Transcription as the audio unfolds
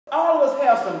All of us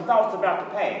have some thoughts about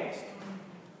the past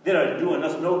that are doing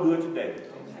us no good today.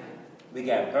 We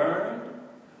got burned.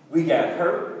 We got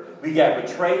hurt. We got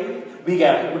betrayed.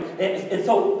 And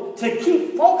so to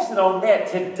keep focusing on that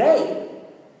today,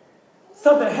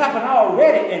 something happened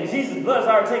already and Jesus' blood has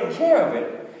already taken care of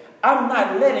it. I'm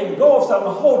not letting go of something,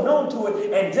 I'm holding on to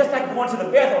it, and just like going to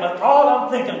the bathroom, that's all I'm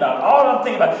thinking about,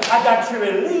 I got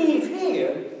to leave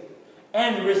here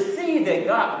and receive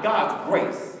God's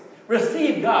grace,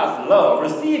 receive God's love,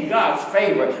 receive God's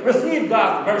favor, receive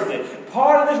God's mercy.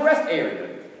 Part of this rest area,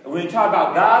 when we talk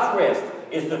about God's rest,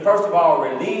 is to first of all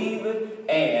relieve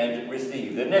and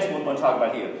receive. The next one we're going to talk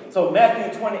about here. So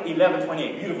Matthew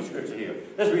 11:28, beautiful scripture here.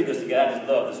 Let's read this again. I just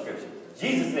love the scripture.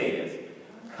 Jesus says,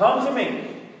 "Come to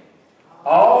me,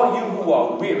 all you who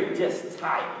are weary, just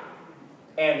tired,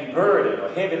 and burdened or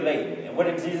heavy laden." And what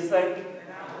did Jesus say?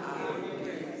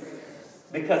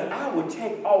 Because I will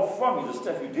take off from you the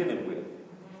stuff you're dealing with.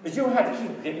 But you don't have to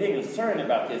keep being concerned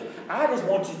about this. I just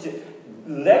want you to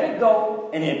let it go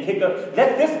and then pick up.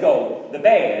 Let this go, the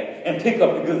bad, and pick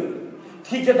up the good.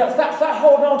 Stop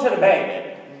holding on to the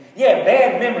bad. Yeah,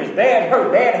 bad memories, bad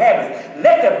hurt, bad habits.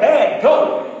 Let the bad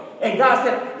go. And God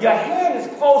said, your hand is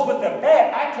closed with the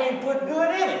bad. I can't put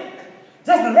good in it.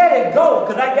 Just let it go,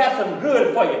 because I got some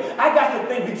good for you. I got some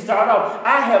things we can start off.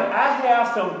 I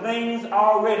have some things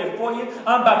already for you.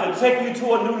 I'm about to take you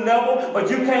to a new level,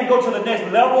 but you can't go to the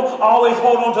next level. Always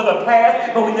hold on to the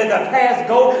past. But when let the past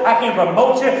go, I can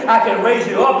promote you. I can raise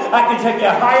you up. I can take you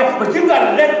higher. But you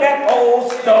got to let that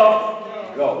old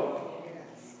stuff go.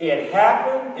 It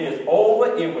happened. It's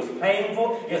over. It was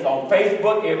painful. It's on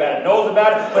Facebook. Everybody knows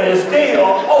about it. But it's still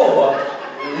over.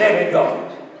 Let it go.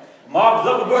 Mark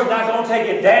Zuckerberg not going to take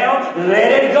it down.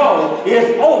 Let it go.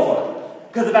 It's over.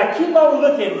 Because if I keep on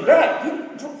looking back, you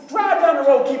drive down the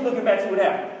road, keep looking back, see what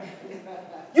happens.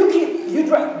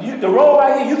 The road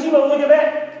right here, you keep on looking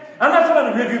back. I'm not talking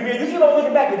about the rearview mirror. You keep on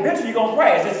looking back, eventually you're going to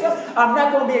crash. I'm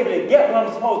not going to be able to get where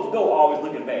I'm supposed to go always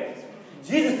looking back.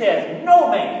 Jesus says,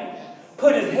 no man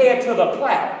put his head to the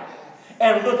plow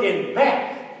and looking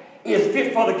back is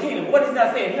fit for the kingdom. What is he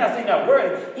not saying? He's not saying that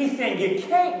word. He's saying you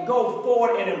can't go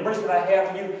forward and embrace what I have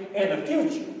for you in the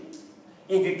future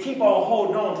if you keep on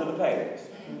holding on to the past.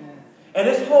 And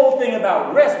this whole thing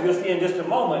about rest, we'll see in just a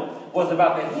moment, was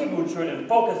about the Hebrew children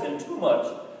focusing too much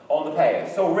on the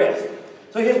past. So rest.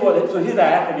 So here's our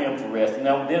acronym for rest. And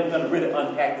now then we're going to really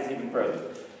unpack this even further.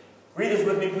 Read this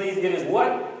with me, please. It is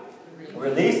what?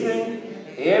 Releasing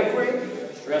every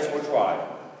stressful trial.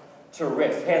 To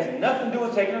rest. Has nothing to do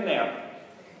with taking a nap.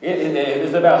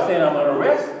 It's about saying I'm going to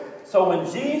rest. So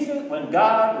when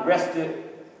God rested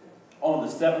on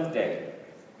the seventh day,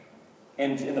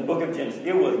 in the book of Genesis,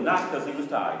 it was not because he was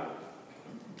tired.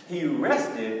 He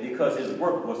rested because his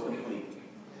work was complete.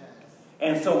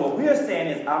 And so what we're saying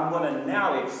is I'm going to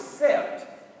now accept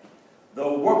the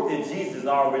work that Jesus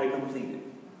already completed.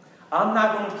 I'm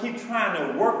not going to keep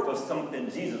trying to work for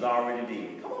something Jesus already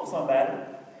did. Come on, somebody.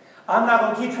 I'm not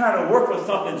going to keep trying to work for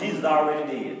something Jesus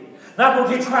already did. Not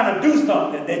going to keep trying to do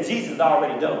something that Jesus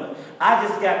already done. I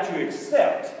just got to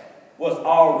accept what's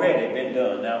already been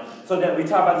done. Now, so then we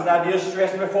talked about this idea of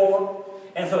stress before.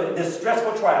 And so this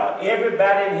stressful trial,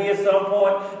 everybody in here at some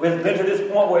point has been to this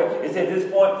point where it's at this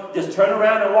point, just turn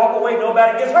around and walk away,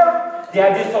 nobody gets hurt. The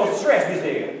idea is so stress, we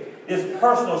said. This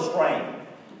personal strain,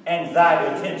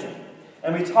 anxiety, tension.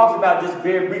 And we talked about this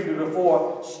very briefly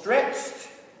before, stretched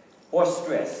or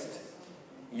stressed.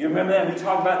 You remember that? We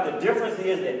talked about the difference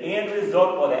is the end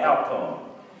result or the outcome.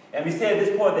 And we said at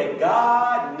this point that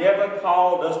God never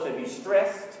called us to be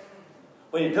stressed,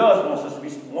 but he does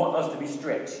want us to be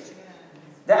stretched.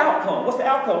 The outcome. What's the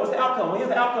outcome? What's the outcome? Well, here's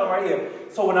the outcome right here.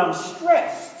 So when I'm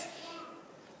stressed,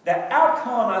 the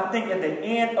outcome, I think, at the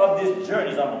end of this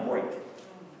journey is I'm going to break.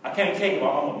 I can't take it,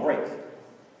 I'm going to break.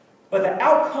 But the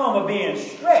outcome of being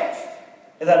stretched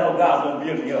is I know God's going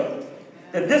to build me up.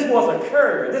 That this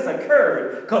occurred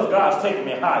because God's taking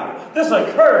me higher. This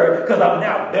occurred because I'm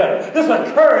now better. This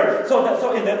occurred so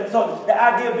the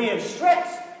idea of being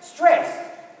stressed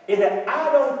is that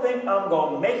I don't think I'm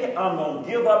going to make it. I'm going to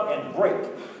give up and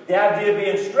break. The idea of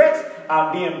being stretched,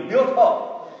 I'm being built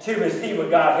up to receive what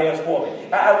God has for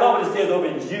me. I love what it says over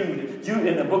in Jude. Jude,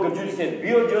 in the book of Jude, it says,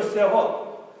 build yourself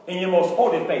up in your most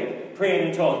holy faith, praying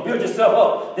in tongues. Build yourself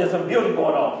up. There's some building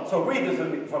going on. So read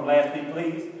this from last week,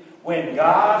 please. When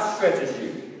God stretches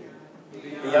you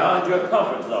beyond your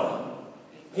comfort zone,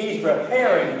 he's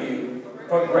preparing you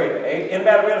for greater.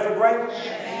 Anybody ready for greater?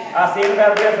 I see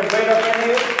anybody ready for greater up in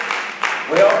here?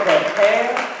 Well,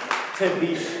 prepare to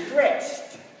be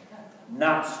stretched,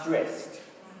 not stressed.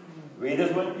 Read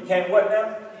this one. You can't what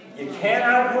now? You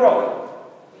cannot grow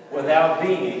without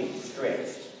being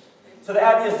stretched. So the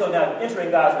idea is, so now entering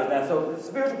God's rest. Now, so the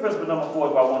spiritual principle number 4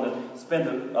 is where I want to spend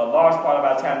a large part of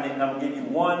our time, and I'm going to give you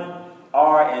 1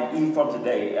 R and E from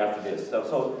today after this.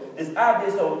 So this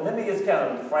idea, so let me just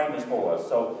kind of frame this for us.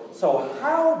 So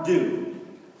how do,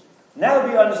 now that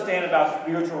we understand about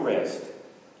spiritual rest,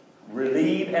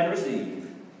 relieve and receive,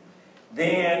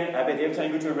 then, I bet every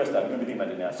time you go to a rest stop, you're going to be thinking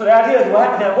about it now. So the idea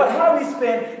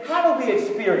is, how do we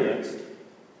experience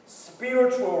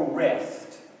spiritual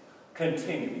rest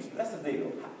continues? That's the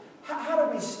deal. How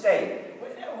do we stay?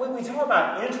 We talk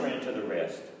about entering into the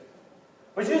rest,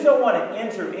 but you just don't want to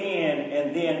enter in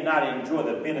and then not enjoy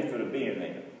the benefit of being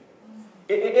there.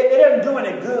 It doesn't do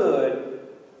any good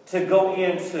to go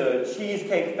into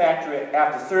Cheesecake Factory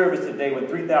after service today when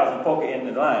 3,000 folk are in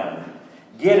the line,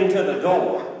 get into the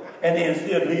door, and then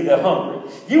still leave there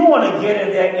hungry. You want to get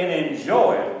in there and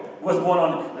enjoy what's going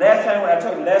on. Last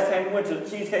time we went to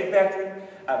Cheesecake Factory,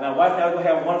 my wife and I were going to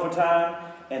have a wonderful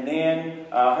time, and then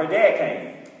her dad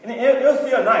came. And it was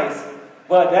still nice,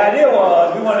 but the idea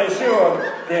was we wanted to ensure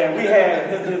that we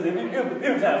had,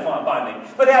 it was kind of fun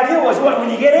bonding. But the idea was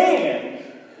when you get in,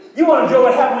 you want to enjoy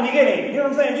what happened when you get in. You know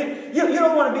what I'm saying? You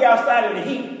don't want to be outside in the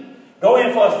heat, go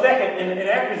in for a second, and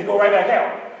afterwards go right back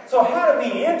out. So how do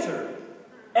we enter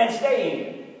and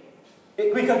stay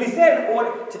in? Because we said in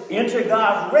order to enter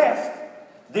God's rest,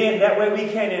 then that way we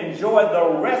can enjoy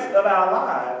the rest of our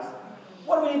lives.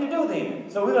 What do we need to do then?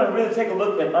 So we're going to really take a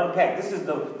look and unpack. This is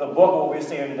the bulk of what we're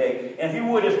saying today. And if you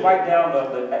would just write down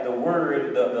the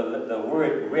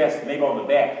word rest, maybe on the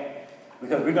back,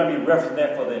 because we're going to be referencing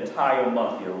that for the entire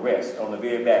month here, rest, on the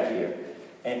very back here.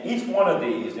 And each one of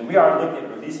these, and we are looking at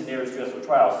releasing every stressful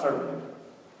trial, certainly.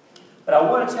 But I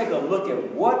want to take a look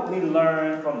at what we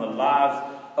learned from the lives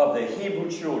of the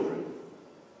Hebrew children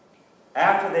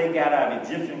after they got out of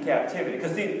Egyptian captivity.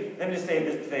 Because see, let me just say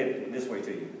it this way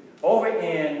to you. Over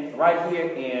in, right here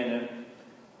in,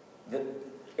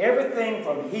 everything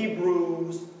from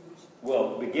Hebrews,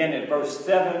 well, beginning at verse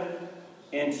 7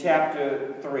 in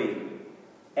chapter 3,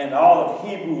 and all of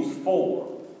Hebrews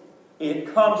 4,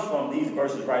 it comes from these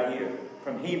verses right here,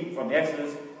 from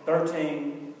Exodus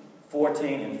 13,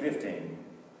 14, and 15,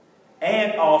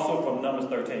 and also from Numbers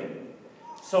 13.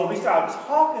 So we start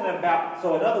talking about,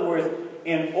 so in other words,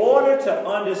 in order to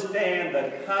understand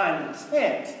the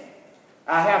content,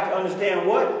 I have to understand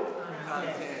what?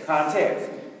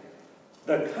 Context.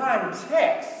 The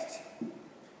context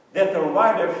that the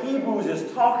writer of Hebrews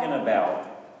is talking about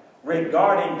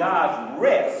regarding God's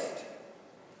rest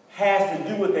has to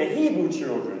do with the Hebrew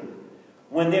children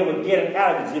when they were getting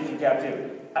out of Egyptian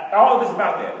captivity. All of this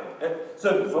about that.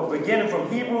 So beginning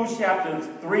from Hebrews chapter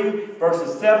 3,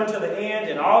 verses 7 to the end,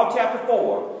 and all of chapter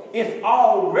 4, it's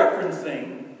all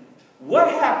referencing what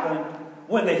happened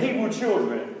when the Hebrew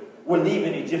children were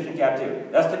leaving Egyptian captivity.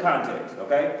 That's the context,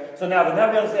 okay? So now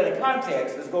that we understand the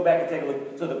context, let's go back and take a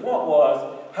look. So the point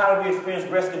was, how do we experience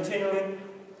rest continually?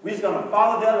 We're just going to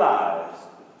follow their lives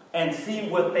and see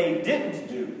what they didn't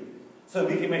do so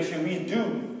we can make sure we do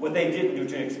what they didn't do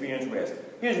to experience rest.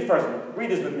 Here's your first one.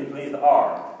 Read this with me, please. The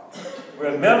R.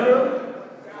 Remember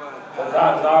what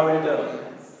God has already done.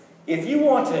 If you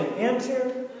want to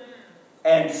enter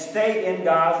and stay in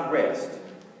God's rest,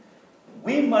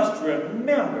 we must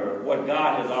remember what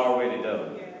God has already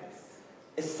done.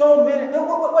 It's so many.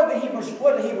 What did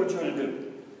the Hebrew children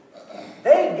do?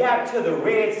 They got to the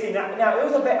Red Sea. Now it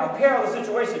was a parallel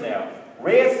situation now.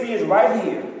 Red Sea is right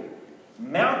here.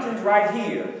 Mountains right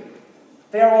here.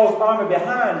 Pharaoh's army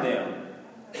behind them.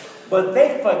 But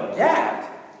they forgot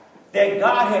that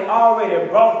God had already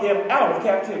brought them out of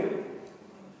captivity.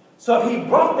 So if he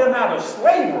brought them out of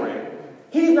slavery,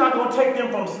 he's not going to take them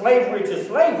from slavery to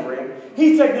slavery.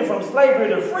 He's taking them from slavery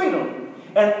to freedom.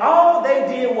 And all they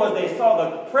did was they saw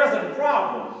the present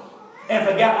problem and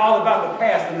forgot all about the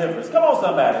past deliverance. Come on,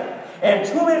 somebody. And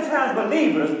too many times,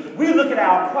 believers, we look at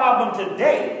our problem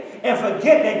today and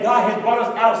forget that God has brought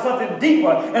us out of something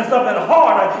deeper and something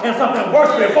harder and something worse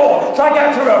before. So I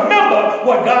got to remember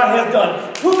what God has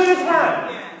done. Too many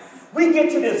times, we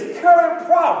get to this current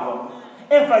problem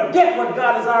and forget what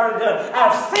God has already done.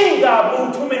 I've seen God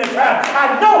move too many times.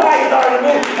 I know how he's already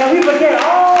moved. And we forget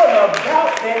all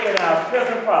about that in our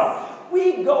present problem.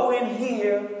 We go in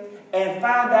here and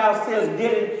find ourselves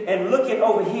getting and looking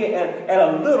over here at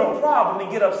a little problem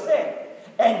and get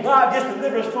upset. And God just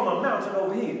delivers us from a mountain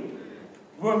over here.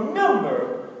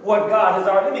 Remember what God has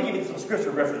already. Let me give you some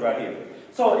scripture reference right here.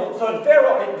 So in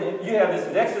Pharaoh, you have this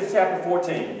in Exodus chapter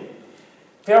 14.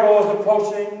 Pharaoh is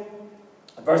approaching.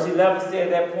 Verse 11 said at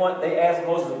that point, they asked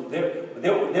Moses,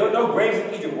 there were no graves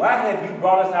in Egypt. Why have you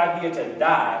brought us out here to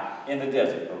die in the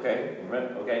desert, okay?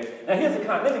 Okay. Now here's the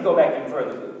let me go back and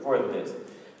further this.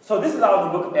 So this is all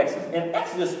in the book of Exodus. In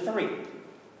Exodus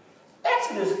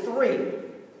 3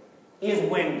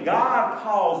 is when God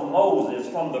calls Moses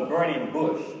from the burning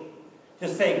bush to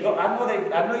say, go, I know they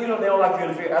don't like you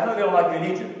in the I know they don't like you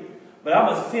in Egypt, but I'm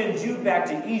going to send you back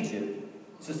to Egypt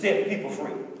to set people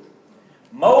free.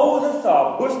 Moses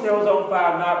saw a bush that was on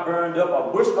fire, not burned up,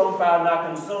 a bush on fire,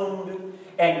 not consumed.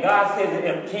 And God says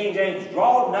in King James,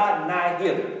 draw not nigh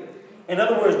hither. In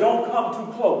other words, don't come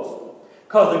too close,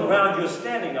 because the ground you're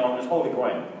standing on is holy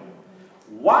ground.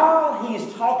 While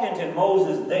he's talking to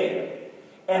Moses there,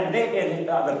 and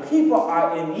the people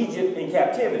are in Egypt in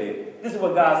captivity, this is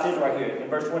what God says right here in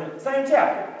verse 20, same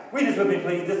chapter. Read this with me,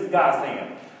 please. This is God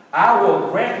saying, I will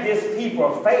grant this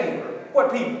people favor.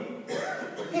 What people?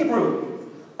 Hebrew.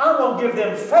 I'm going to give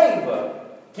them favor,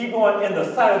 keep going, in the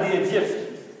sight of the Egyptians.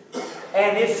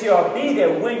 And it shall be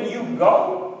that when you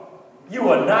go, you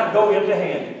will not go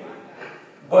empty-handed.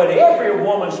 But every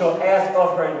woman shall ask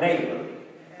of her neighbor,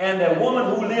 and the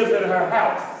woman who lives in her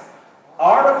house,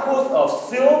 articles of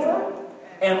silver,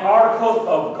 and articles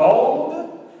of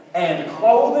gold, and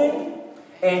clothing,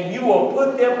 and you will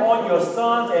put them on your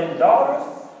sons and daughters.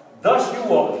 Thus you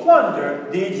will plunder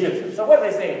the Egyptians. So what are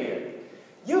they saying here?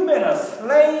 You've been a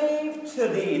slave to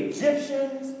the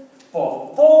Egyptians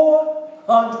for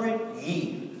 400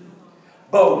 years.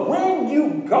 But when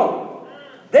you go,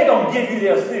 they're going to give you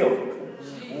their silver.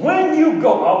 When you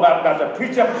go, I'm about to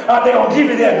preach up, they're going to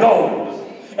give you their gold.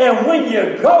 And when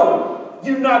you go,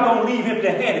 you're not going to leave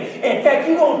empty-handed. In fact,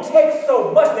 you're going to take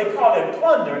so much, they call it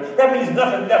plunder. That means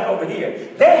nothing left over here.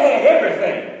 They had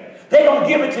everything. They're going to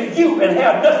give it to you and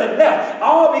have nothing left.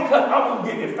 All because I'm going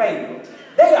to give you favor.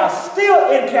 They are still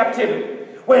in captivity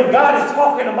when God is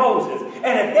talking to Moses.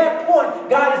 And at that point,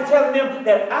 God is telling them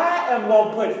that I am going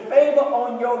to put favor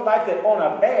on your life, that on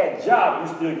a bad job,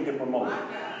 you still get promoted.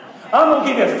 I'm going to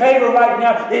give you a favor right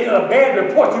now. In a bad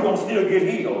report, you're going to still get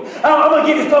healed. I'm going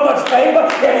to give you so much favor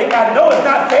that I know it's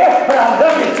not fair, but I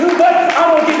love you too much. I'm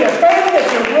going to give you a favor that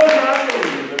you will not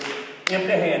leave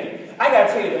empty-handed. I got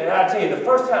to tell you, the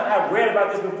first time I've read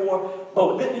about this before,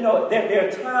 but you know, there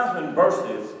are times when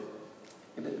verses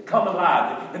come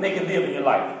alive, that they can live in your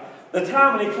life. The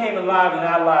time when they came alive in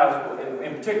our lives,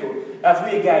 in particular, after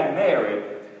we had gotten married,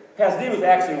 Pastor D was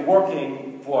actually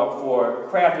working for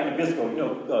Kraft and Nabisco, you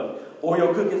know,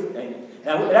 Oreo cookies. And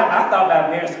I thought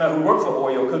about marrying somebody who worked for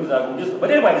Oreo cookies.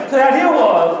 But anyway, so the idea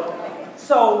was,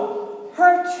 so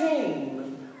her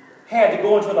team had to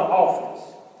go into the office,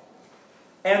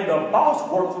 and the boss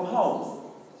worked from home.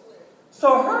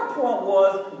 So her point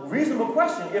was, reasonable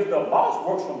question, if the boss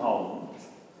works from home,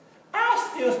 I'll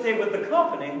still stay with the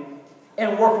company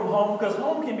and work from home, because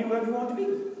home can be wherever you want to be.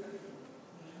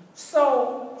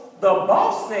 So the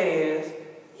boss says,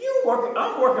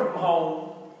 I'm working from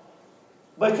home,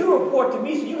 but you report to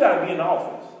me, so you got to be in the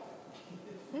office.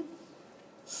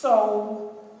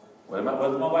 So what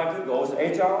does my wife do? Goes to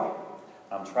HR.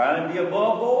 I'm trying to be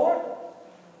above board.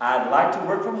 I'd like to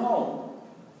work from home.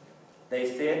 They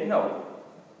said no.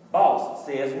 Boss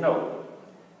says no.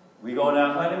 We go on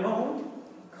our honeymoon,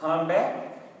 come back.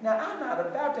 Now, I'm not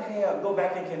about to go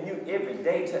back and commute every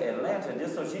day to Atlanta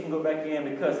just so she can go back in,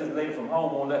 because this lady from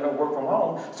home won't let her work from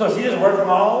home. So she just worked from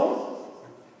home.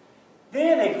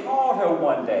 Then they called her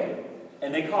one day,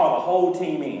 and they called the whole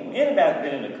team in. Anybody's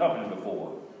been in the company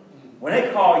before, when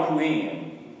they call you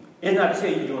in, it's not to tell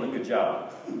you you're doing a good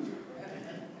job.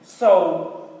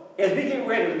 So as we get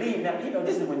ready to leave, now, you know,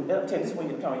 this is when you're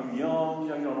young, you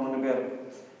don't know no better.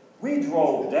 We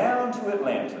drove down to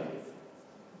Atlanta,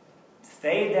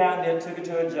 stayed down there, took it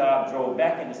to a job, drove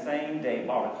back in the same day,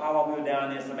 bought a car while we were down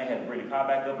there. Somebody had to bring the car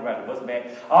back up and ride the bus back.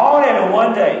 All that in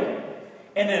one day.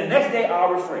 And then the next day, I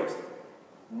was refreshed.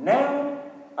 Now,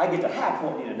 I get the high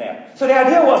point in the nap. So the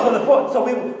idea was, so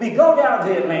we go down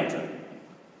to Atlanta.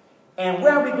 And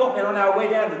where we go, and on our way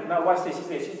down, my wife said,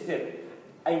 she said,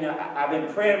 I've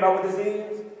been praying about what this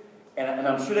is, and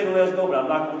I'm sure they're going to let us go, but I'm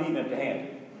not going to leave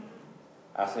empty-handed.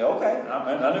 I said, okay,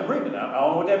 I'm in agreement. I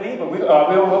don't know what that means, but we're going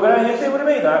to go down here and see what it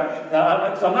means.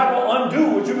 So I'm not going to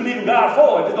undo what you believe in God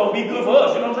for, if it's going to be good for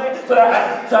us, you know what I'm saying?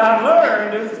 So I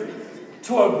learned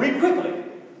to agree quickly.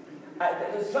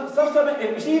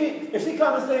 If she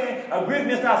comes and saying, agree with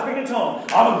me and start speaking in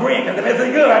tongues, I'm agreeing because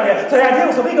everything's good right there. So the idea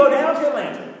was, so we go down to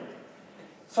Atlanta.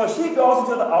 So she goes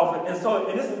into the office, and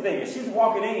this is the thing, she's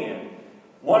walking in,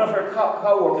 one of her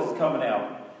co-workers is coming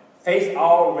out, face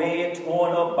all red,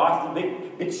 torn up, boxes,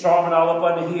 big Charmin all up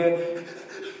under here.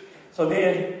 So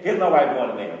then, here's my wife going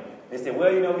in there. They said,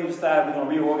 well, we decided we're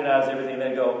going to reorganize everything,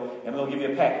 let it go, and we're going to give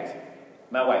you a package.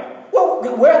 My wife, well,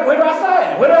 where do I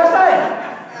sign? Where do I sign?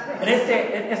 And they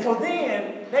said, and so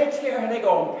then they tell her they're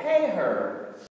going to pay her